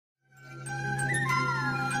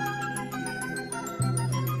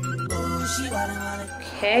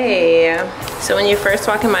Okay, so when you first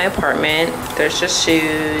walk in my apartment, there's just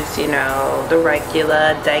shoes, you know, the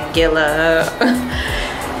regular.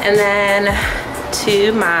 And then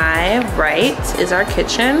to my right is our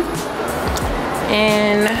kitchen.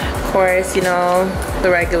 And of course, you know,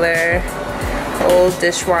 the regular old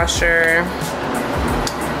dishwasher.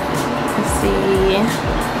 Let's see.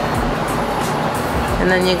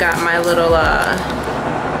 And then you got my little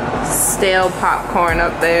stale popcorn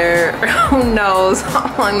up there. Who knows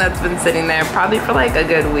how long that's been sitting there, probably for like a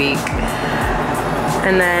good week.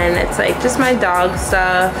 And then it's like just my dog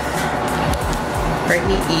stuff where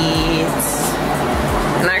he eats.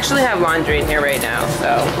 And I actually have laundry in here right now,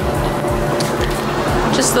 so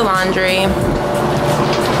just the laundry.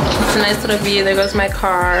 It's a nice little view. There goes my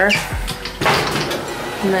car.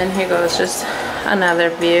 And then here goes just another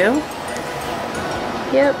view.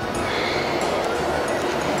 Yep.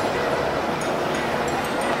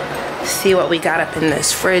 See what we got up in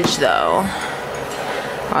this fridge though.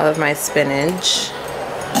 All of my spinach.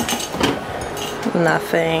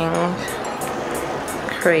 Nothing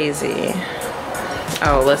crazy.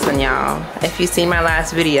 Oh, listen y'all, if you seen my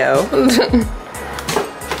last video,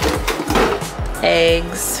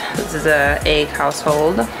 eggs. This is a egg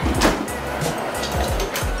household.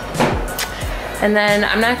 And then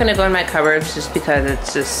I'm not gonna go in my cupboards just because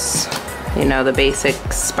it's just, you know, the basic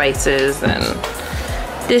spices and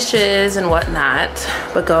dishes and whatnot.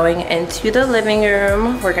 But going into the living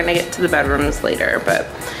room, we're gonna get to the bedrooms later, but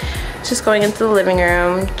just going into the living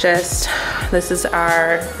room, just, this is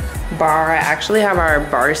our bar. I actually have our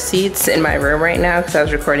bar seats in my room right now because I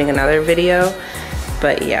was recording another video.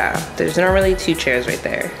 But yeah, there's normally 2 chairs right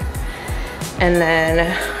there. And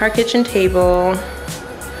then our kitchen table.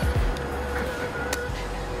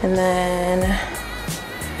 And then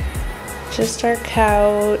just our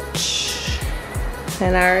couch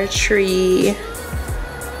and our tree.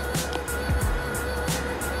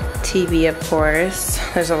 TV, of course.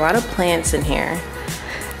 There's a lot of plants in here.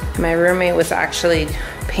 My roommate was actually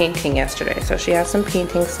painting yesterday, so she has some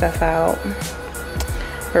painting stuff out.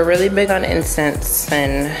 We're really big on incense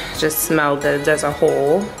and just smell goods as a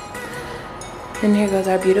whole. And here goes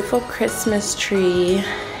our beautiful Christmas tree.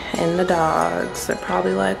 And the dogs, they're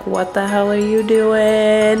probably like, what the hell are you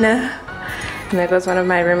doing? And there goes one of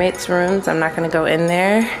my roommate's rooms. I'm not gonna go in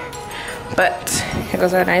there, but here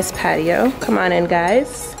goes our nice patio. Come on in,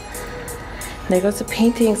 guys. And there goes the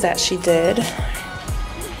paintings that she did.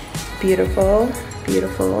 Beautiful,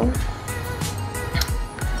 beautiful.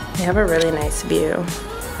 We have a really nice view.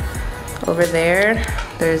 Over there,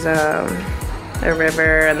 there's a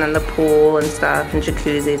river and then the pool and stuff and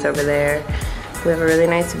jacuzzis over there. We have a really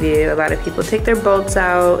nice view. A lot of people take their boats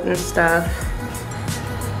out and stuff.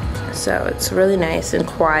 So it's really nice and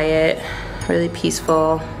quiet, really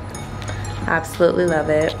peaceful. Absolutely love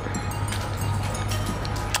it.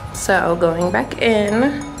 So going back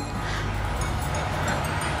in.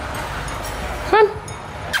 Come on.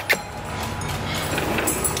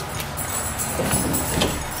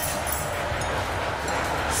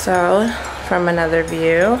 So from another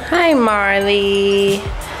view. Hi, Marley.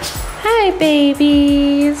 Hi,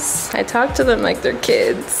 babies. I talk to them like they're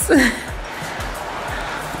kids.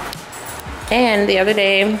 And the other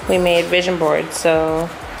day we made vision boards, so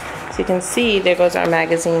as you can see, there goes our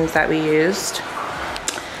magazines that we used.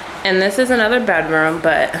 And this is another bedroom,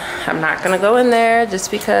 but I'm not gonna go in there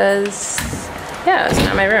just because, yeah, it's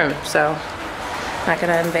not my room, so I'm not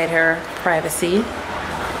gonna invade her privacy.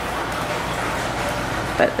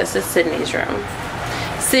 But this is Sydney's room.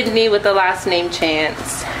 Sydney with the last name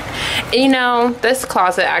Chance. You know, this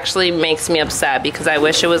closet actually makes me upset because I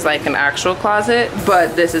wish it was like an actual closet,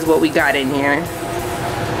 but this is what we got in here.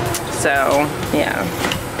 So, yeah.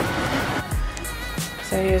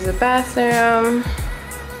 So here's the bathroom.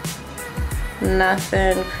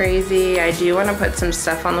 Nothing crazy. I do want to put some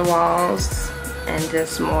stuff on the walls and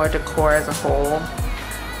just more decor as a whole.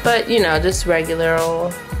 But, you know, just regular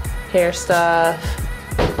old hair stuff,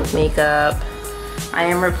 makeup. I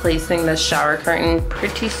am replacing the shower curtain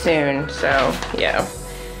pretty soon, so yeah.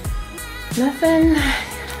 Nothing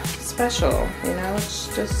special, you know, it's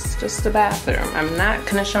just a bathroom. I'm not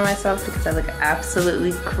gonna show myself because I look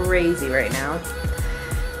absolutely crazy right now.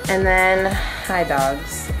 And then, hi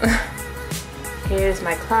dogs. Here's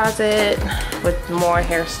my closet with more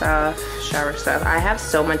hair stuff, shower stuff. I have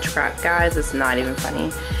so much crap, guys, it's not even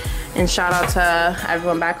funny. And shout out to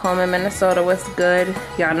everyone back home in Minnesota, what's good?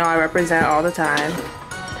 Y'all know I represent all the time.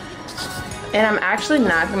 And I'm actually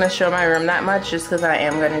not gonna show my room that much just because I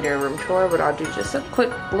am gonna do a room tour, but I'll do just a quick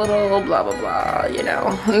little blah blah blah, you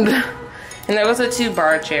know. And there was the 2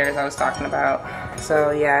 bar chairs I was talking about.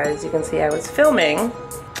 So yeah, as you can see, I was filming.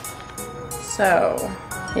 So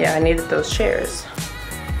yeah, I needed those chairs.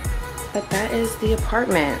 But that is the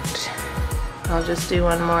apartment. I'll just do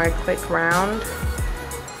one more quick round.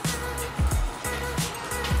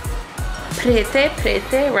 Pretty,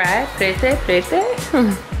 right? Pretty.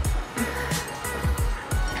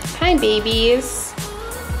 Hi, babies.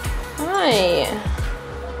 Hi.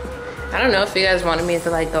 I don't know if you guys wanted me to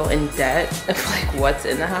like go in depth of like what's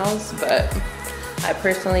in the house, but I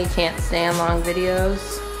personally can't stand long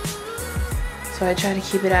videos. So I try to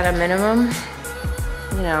keep it at a minimum.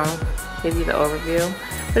 You know, give you the overview.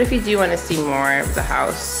 But if you do want to see more of the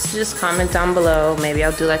house, just comment down below. Maybe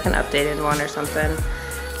I'll do like an updated one or something.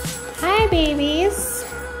 Hi, babies.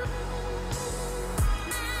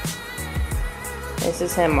 This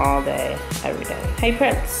is him all day, every day. Hey,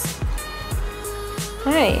 Prince.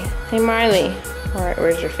 Hi. Hey, Marley.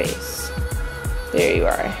 Where's your face? There you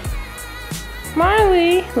are.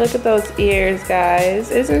 Marley. Look at those ears, guys.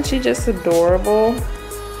 Isn't she just adorable?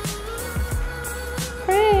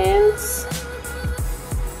 Prince.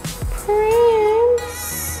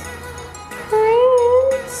 Prince.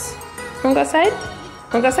 Prince. Wanna go outside?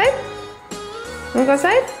 Wanna go outside? Wanna go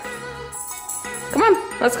outside? Come on,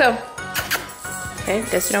 let's go. Okay,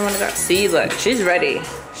 guess you don't wanna go. See, look, she's ready.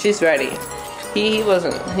 She's ready. He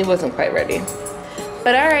wasn't quite ready.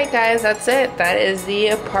 But all right, guys, that's it. That is the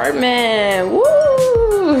apartment.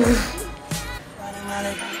 Woo!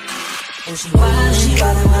 She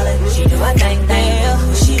do a thing,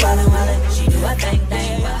 she do a thing.